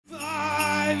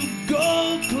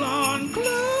gold Klon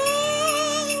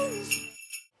clones.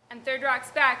 And Third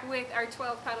Rock's back with our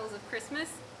 12 Petals of Christmas,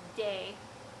 day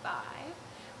 5,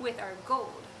 with our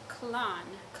gold Klon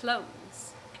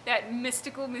clones. That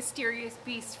mystical, mysterious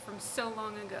beast from so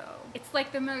long ago. It's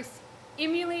like the most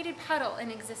emulated petal in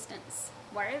existence.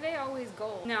 Why are they always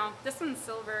gold? No, this one's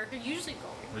silver. They're usually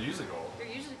gold. They're usually gold. They're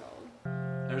usually gold.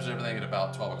 There's everything at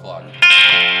about 12 o'clock.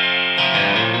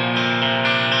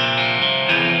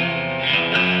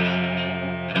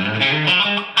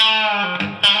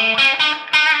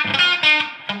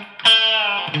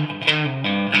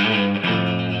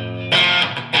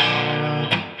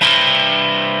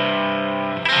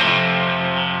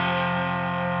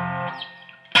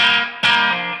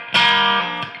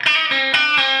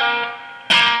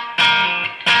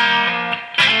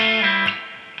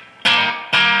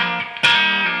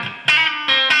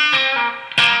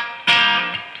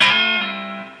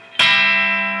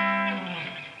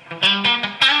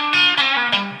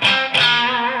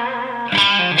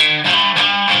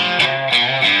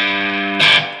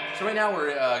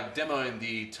 Demoing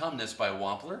the Tumnus by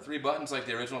Wampler. 3 buttons like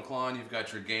the original Klon. You've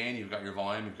got your gain, you've got your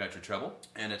volume, you've got your treble,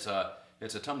 and it's a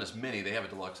Tumnus Mini. They have a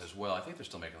deluxe as well. I think they're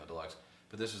still making the deluxe,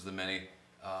 but this is the Mini.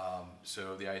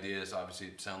 So the idea is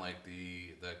obviously sound like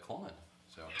the Klon.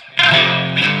 So.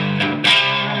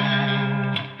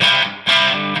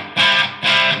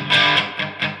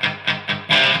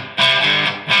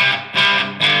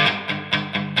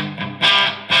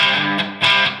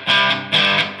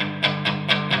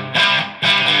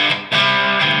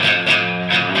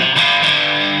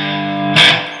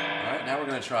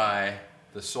 Try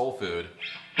the soul food.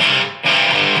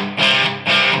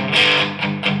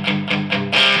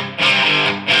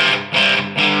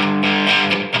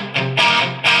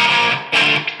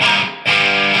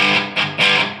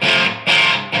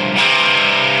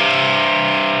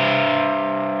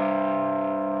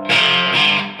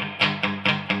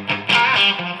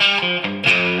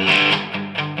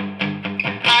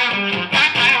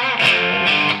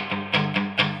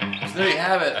 All there you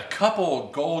have it, a couple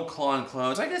gold Klon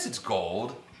clones. I guess it's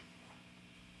gold.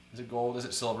 Is it gold? Is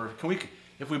it silver? Can we,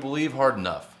 if we believe hard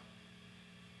enough,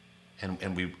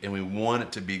 and we want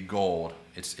it to be gold,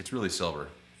 it's really silver.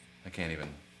 I can't even.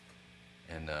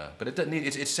 And but it doesn't need.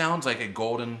 It sounds like a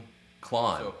golden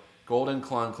Klon. So, golden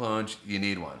Klon clones. You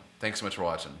need one. Thanks so much for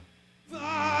watching.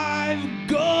 5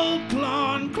 gold